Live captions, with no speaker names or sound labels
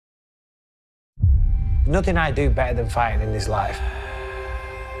Nothing I do better than fighting in this life.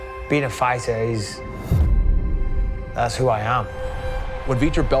 Being a fighter that's who I am. When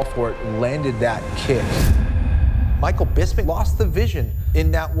Vitor Belfort landed that kick, Michael Bisping lost the vision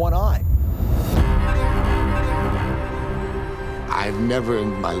in that one eye. I've never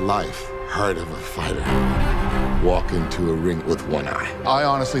in my life heard of a fighter walk into a ring with one eye. I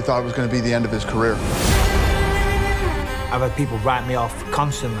honestly thought it was going to be the end of his career. I've had people write me off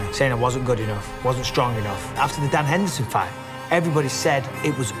constantly, saying I wasn't good enough, wasn't strong enough. After the Dan Henderson fight, everybody said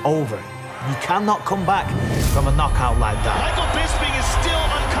it was over. You cannot come back from a knockout like that. Michael Bisping is still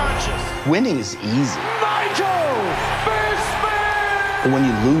unconscious. Winning is easy. Michael Bisping! But when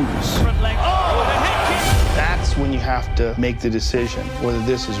you lose, Front leg. Oh, with a head kick. that's when you have to make the decision whether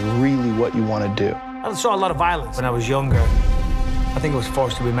this is really what you want to do. I saw a lot of violence when I was younger. I think I was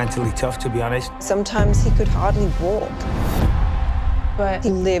forced to be mentally tough, to be honest. Sometimes he could hardly walk. But he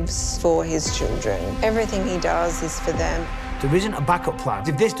lives for his children. Everything he does is for them. There isn't a backup plan.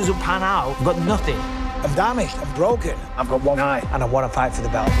 If this doesn't pan out, I've got nothing. I'm damaged, I'm broken. I've got one eye, and I want to fight for the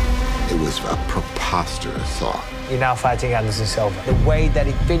belt. It was a preposterous thought. You're now fighting Anderson Silva. The way that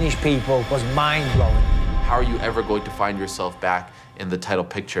he finished people was mind-blowing. How are you ever going to find yourself back in the title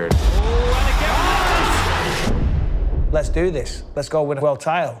picture? Let's do this. Let's go win a world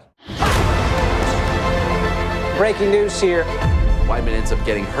title. Breaking news here. Weidman ends up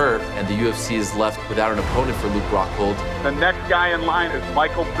getting hurt, and the UFC is left without an opponent for Luke Rockhold. The next guy in line is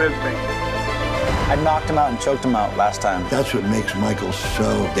Michael Bisping. I knocked him out and choked him out last time. That's what makes Michael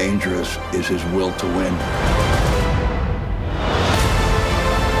so dangerous, is his will to win.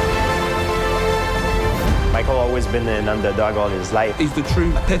 Michael always been an underdog all his life. He's the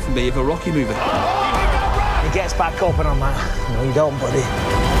true epitome of a Rocky movie. He gets back up and I'm like, no, you don't, buddy.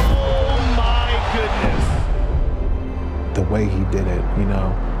 Oh, my goodness. The way he did it, you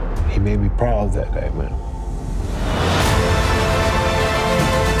know, he made me proud that day, man.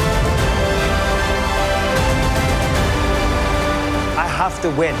 I have to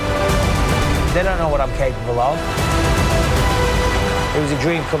win. They don't know what I'm capable of. It was a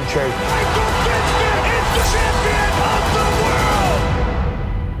dream come true. Michael Bisping is the champion of the world!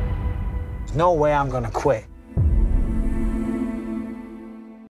 There's no way I'm gonna quit.